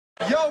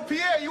Yo,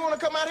 Pierre, you want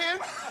to come out here?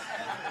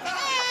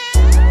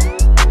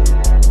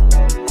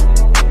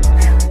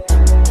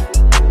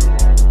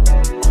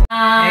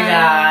 Hey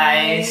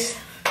guys.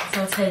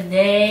 So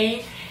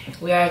today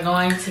we are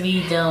going to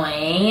be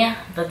doing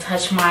the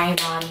Touch My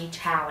Body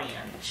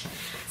Challenge.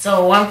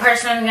 So one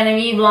person is going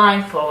to be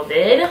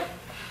blindfolded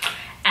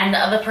and the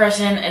other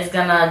person is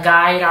going to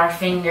guide our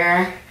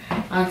finger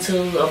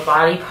onto a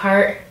body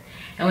part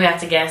and we have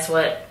to guess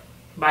what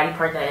body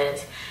part that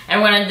is.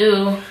 And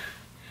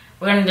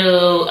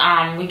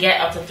we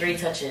get up to 3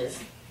 touches.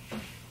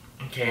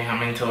 Okay, how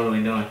many total are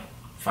we doing?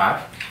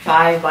 5?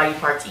 5 body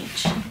parts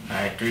each.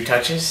 Alright, 3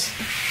 touches.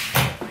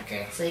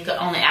 Okay. So you could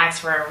only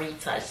ask for a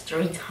retouch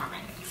 3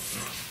 times.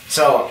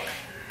 So,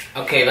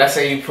 okay, let's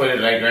say you put it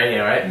like right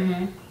here, right?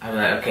 Mm-hmm. I'm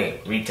like, okay,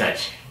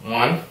 retouch.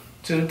 1,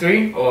 2,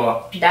 3,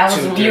 or that was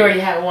 2, when 3? you already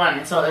had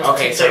 1, so there's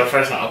okay, 2, so 3. the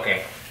first one,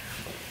 okay.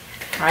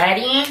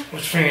 Ready?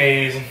 Which finger are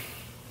you using?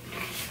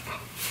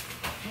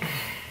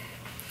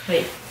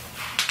 Wait.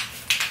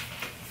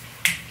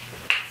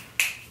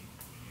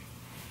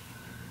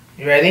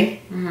 You ready?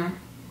 Mm-hmm.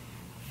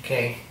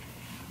 Okay.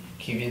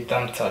 Keep your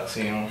thumb tucked so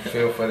you don't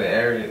feel for the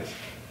areas.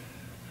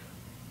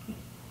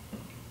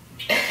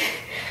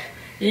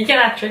 You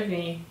cannot trick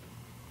me.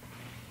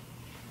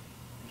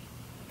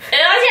 It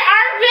was your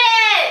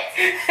armpit!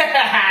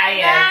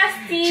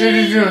 Nasty! Should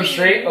we do them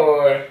straight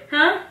or?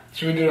 Huh?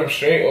 Should we do them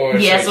straight or?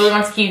 Yeah, switch? so we're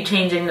going to keep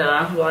changing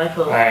the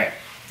blindfold. Alright.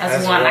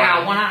 That's 1. I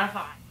got 1 out of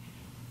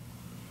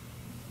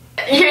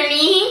 5. Your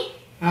knee?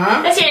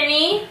 Huh? That's your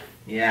knee?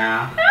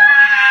 Yeah.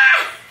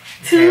 Ah!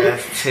 2 Okay,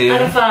 that's 2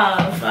 out of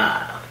 5.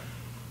 5.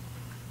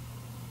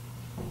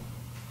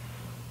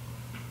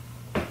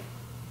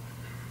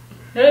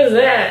 What is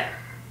that?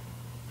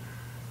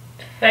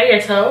 Is that your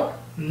toe?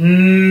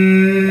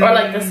 Mm. Or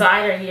like the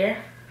side or here?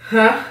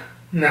 Huh?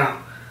 No.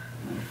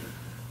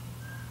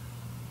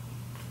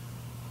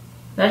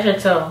 That's your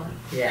toe.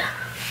 Yeah.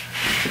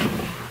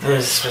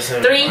 There's a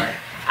specific 3 part.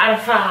 out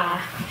of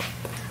 5.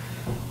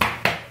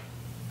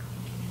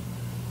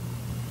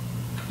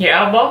 Your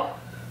elbow?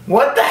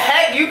 What the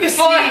heck? You can see.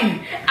 4 out of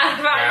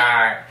 5.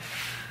 Alright.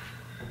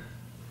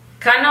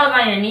 Cause I know it's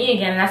on your knee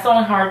again. That's the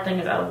only hard thing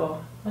is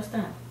elbow. What's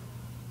that?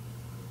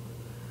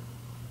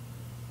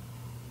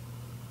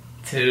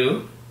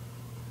 2,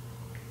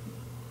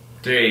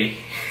 3.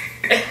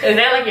 Is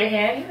that like your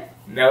hand?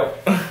 Nope.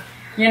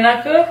 Your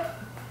knuckle?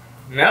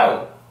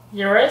 No.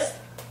 Your wrist?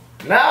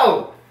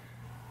 No.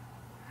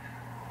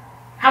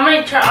 How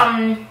many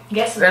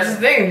guesses? That's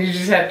the thing. You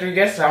just had 3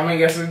 guesses. How many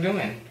guesses are you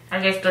doing? I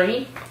guess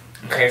 3.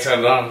 Okay, so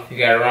long. You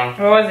got it wrong.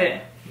 What was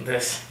it?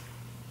 This.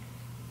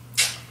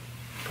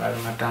 Part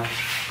of my thumb.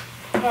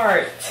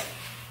 Heart.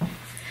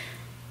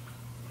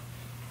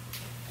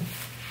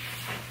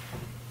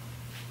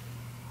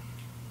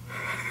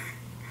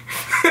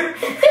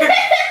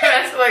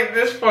 That's like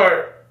this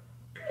part.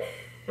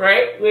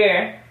 Right?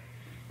 Where?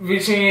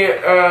 Between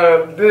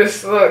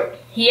this, look.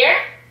 Here?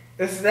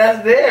 That's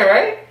there,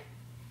 right?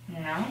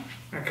 No.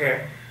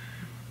 Okay.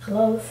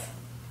 Close.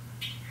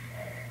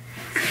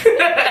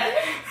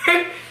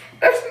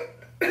 That's...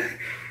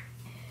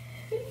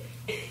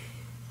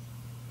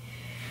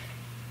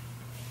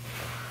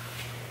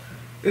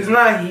 It's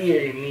not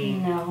here, you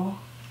mean. No.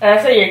 I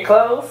said you're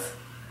close.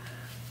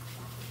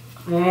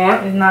 One more?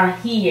 It's not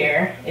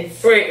here.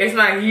 It's Wait, it's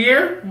not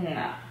here?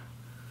 no.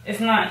 It's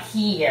not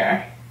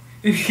here.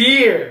 It's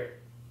here.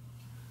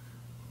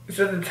 It's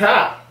at the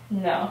top.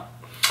 No.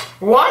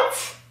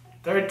 What?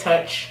 3rd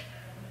touch.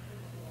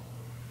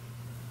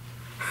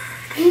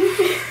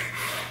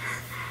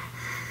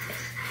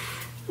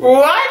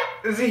 What?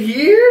 Is it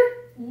here?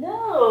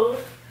 No.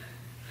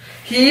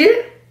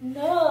 Here?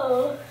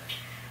 No.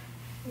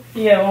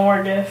 Yeah, one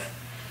more guess.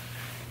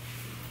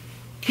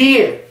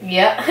 Here.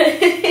 Yeah.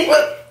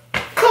 What?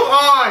 Come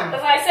on.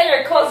 That's why I said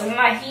you're close. It's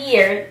not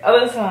here.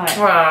 Other side.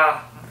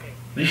 Wow.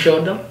 You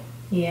showed them?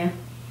 Yeah.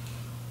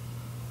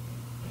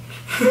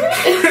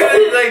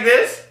 Like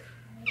this?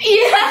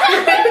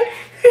 Yeah.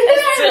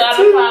 It's 2 out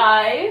of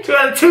 5. 2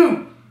 out of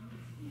 2.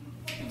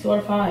 2 out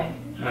of 5.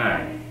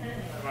 Alright.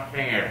 My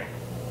finger.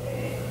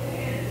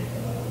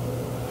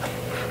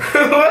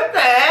 What the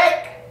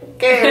heck?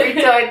 Okay,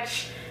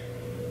 retouch.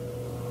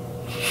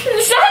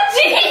 Stop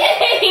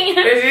cheating!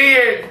 Is it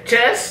your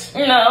chest?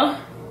 No.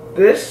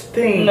 This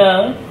thing?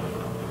 No.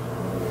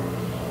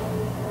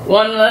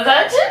 One more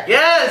touch?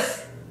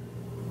 Yes!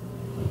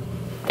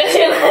 That's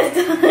your last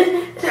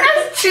time.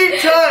 That's a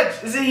cheap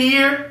touch. Is it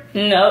here?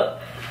 No.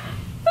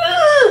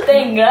 Ooh,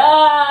 thank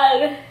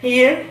God.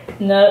 Here?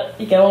 No,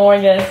 you got one more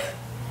guess.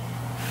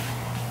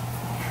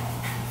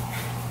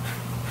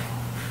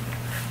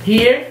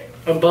 Here?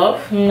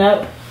 Above?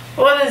 No.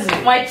 What is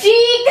it? My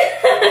cheek!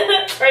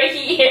 Right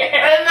here.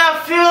 I did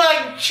not feel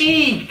like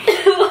cheek.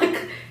 Look.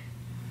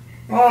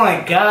 Oh my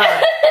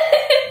god.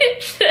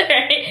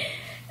 Sorry.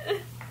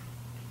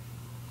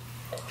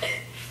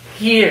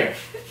 Here.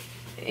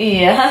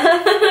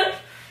 Yeah.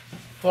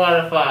 4 out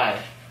of 5.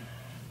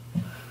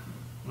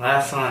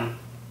 Last one.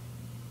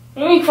 What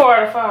do you mean 4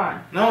 out of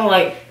 5? No,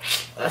 like,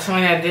 that's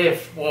when I did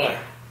 4.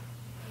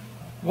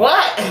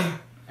 What?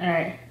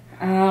 Alright.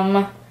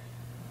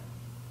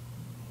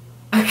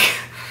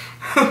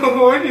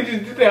 What did you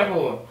do that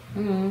for?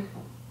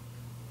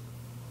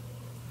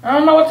 I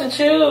don't know what to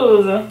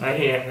choose. Right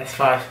here, that's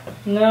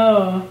 5.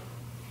 No.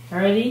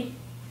 Ready?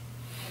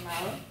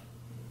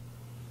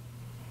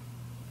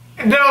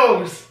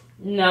 Nose.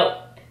 No.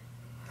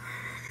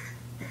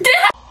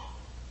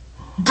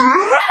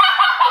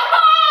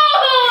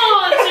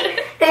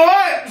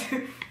 What?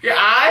 Your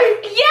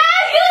eye? Yeah,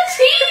 you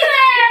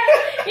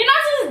cheated! You're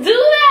not supposed to do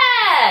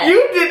that! You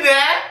did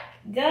that.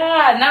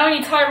 God, now we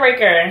need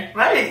tiebreaker.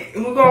 Right.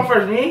 Who going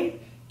first? Me?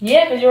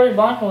 Yeah, because you already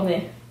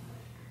blindfolded.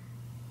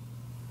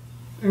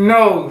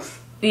 Nose.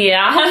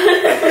 Yeah.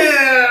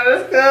 Yeah,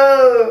 let's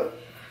go.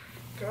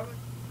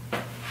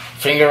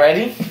 Finger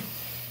ready?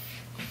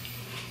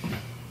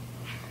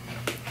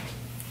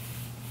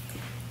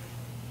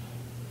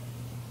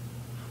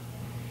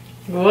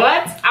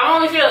 What? I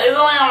only feel it's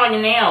only on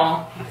your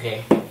nail.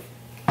 Okay.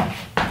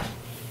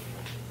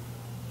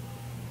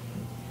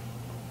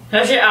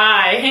 That's your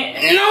eye.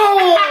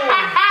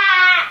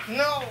 No.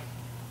 No.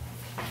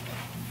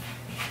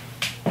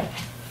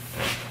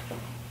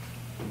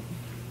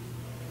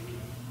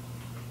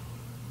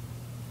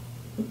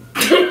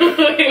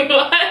 Wait,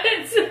 what?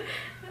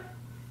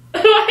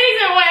 Why is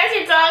it wet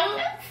your tongue?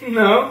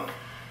 No.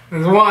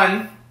 There's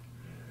 1.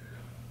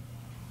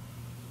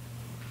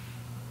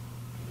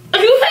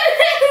 What is that?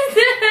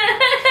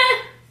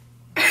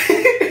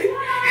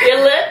 Your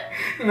lip?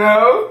 No.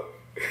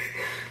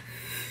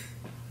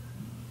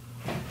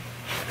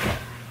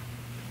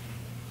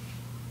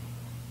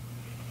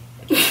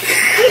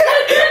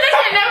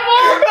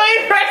 Why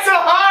you press so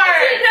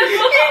hard?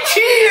 You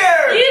cheater!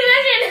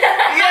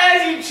 Yes,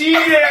 you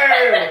cheater!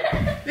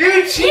 You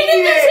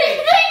cheated!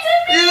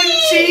 You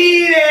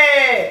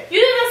cheated! You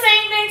did the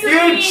same thing to me.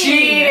 You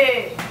cheated!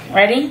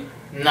 Ready?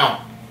 No,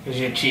 because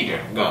you're a cheater.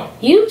 Go.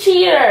 You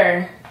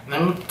cheater. Let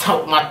me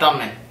tuck my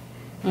thumb in.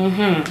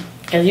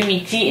 Because you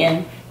be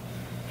cheating.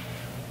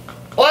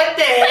 What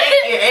the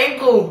heck? Your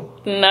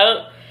ankle.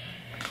 Nope.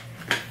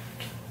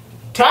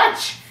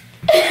 Touch.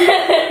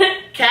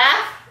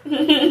 Calf.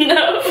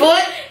 No.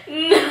 Foot. No.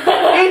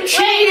 You Wait,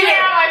 cheater.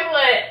 where on my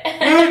foot?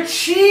 You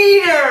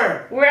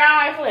cheater. Where on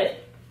my foot?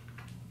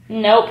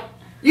 Nope.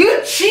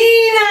 You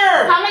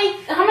cheater. How many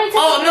touches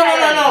Oh, you no, had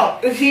no, already? no,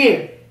 no. It's here.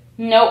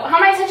 Nope. How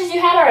many touches you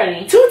had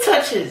already? 2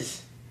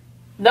 touches.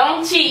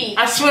 Don't cheat.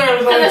 I swear it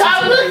was only Because if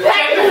I 2 look back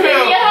Check in the film.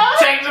 video.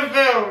 Check the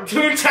film.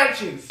 2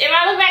 touches. If I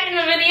look back in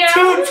the video.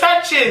 2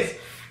 touches.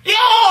 Yo,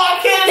 I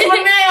can't see my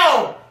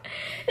nail.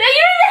 No,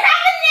 you didn't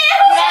have a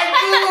nail. Yeah, I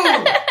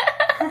do.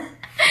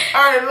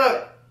 Alright, look.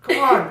 Come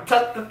on.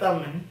 Tuck the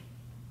thumb in.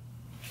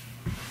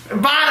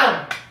 Bottom.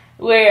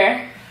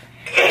 Where?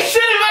 It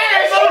shouldn't matter.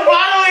 It's on the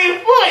bottom of your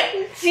foot.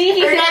 Cheat.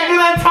 You gotta do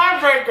that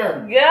tiebreaker.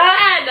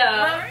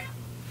 God.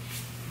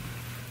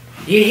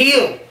 Your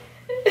heel.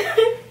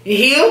 Your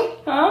heel?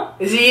 Huh?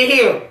 Is it your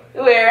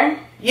heel? Where?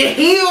 Your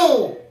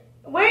heel.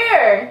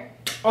 Where?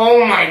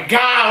 Oh my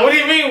god. What do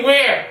you mean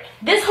where?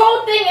 This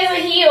whole thing is a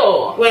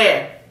heel.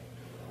 Where?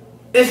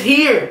 It's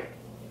here.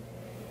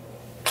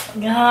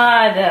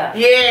 God.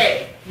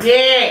 Yeah.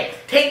 Yeah.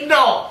 Take it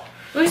off.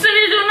 We still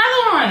need to do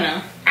another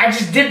one. I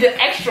just did the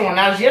extra one.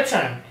 Now it's your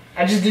turn.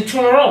 I just did 2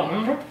 in a row,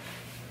 remember?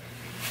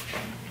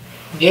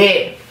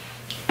 Yeah.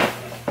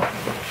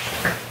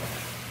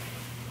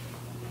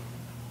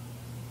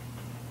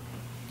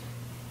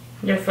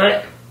 Your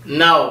foot?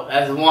 No,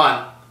 that's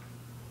 1.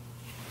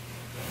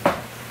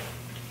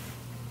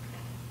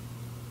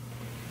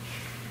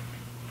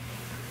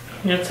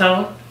 Your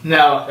toe?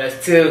 No,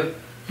 that's 2.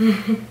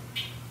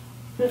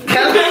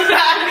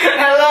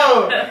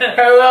 Hello.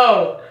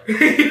 Hello.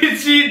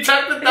 You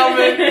tuck the thumb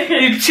in.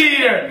 You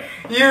cheater.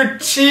 You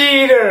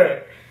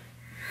cheater.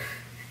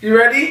 You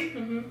ready?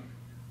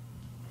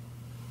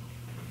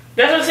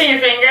 That's between your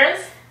fingers?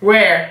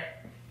 Where?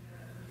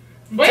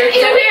 Where?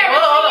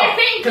 Hold on.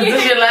 Between Because your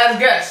this is your last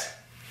guess.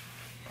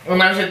 When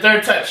that was your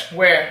 3rd touch.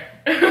 Where?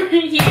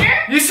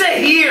 Here? You said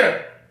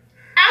here.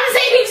 I'm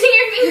saying between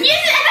your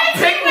fingers.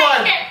 Pick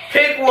one.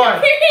 Pick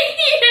one.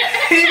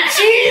 You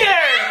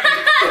cheater.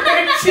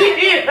 You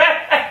cheater.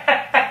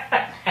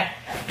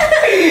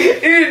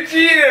 You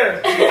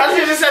cheater. I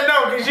should have said no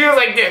because you was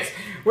like this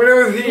when it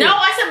was here. No,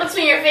 I said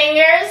between your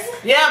fingers.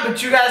 Yeah,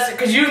 but you guys,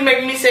 because you was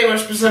making me say one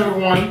specific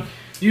one.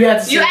 You had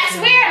to say You asked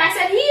where and I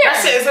said here.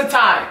 That's it. It's a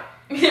tie.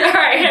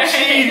 Alright.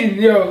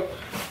 Cheating, yo.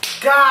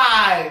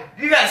 God,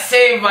 you got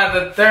saved by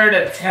the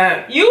 3rd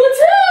attempt. You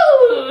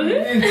too.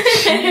 You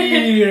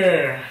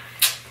cheater.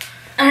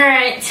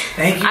 Alright.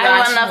 Thank you I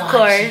guys won, for of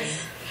watching.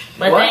 course.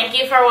 But What? thank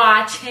you for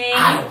watching.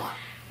 I won.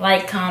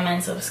 Like,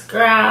 comment,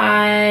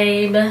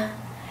 subscribe.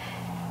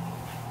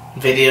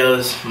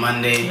 Videos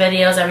Monday.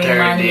 Videos every Thursday.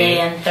 Monday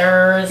and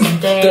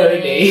Thursday.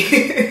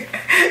 Thursday.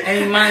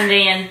 Every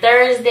Monday and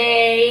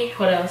Thursday.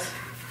 What else?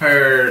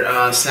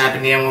 Her Snap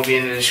and DM will be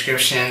in the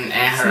description, and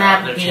her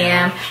Snap other DM.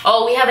 channel.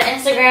 Oh, we have an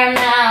Instagram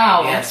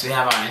now. Yes, we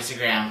have our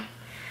Instagram.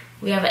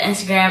 We have an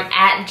Instagram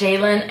at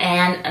Jalen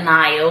and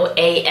Niall,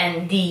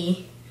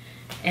 A-N-D,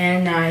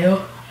 and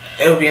Niall.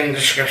 It'll be in the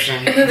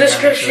description. In the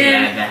description.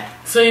 Yeah,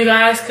 so you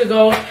guys could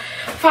go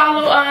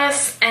follow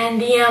us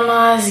and DM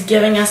us,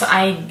 giving us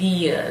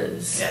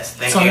ideas. Yes,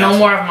 thank so you. So no guys.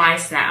 more of my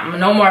Snap,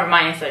 no more of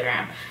my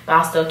Instagram, but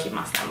I'll still keep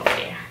my Snap over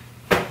there.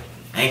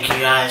 Thank you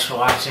guys for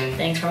watching.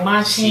 Thanks for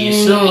watching. See you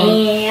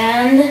soon.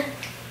 And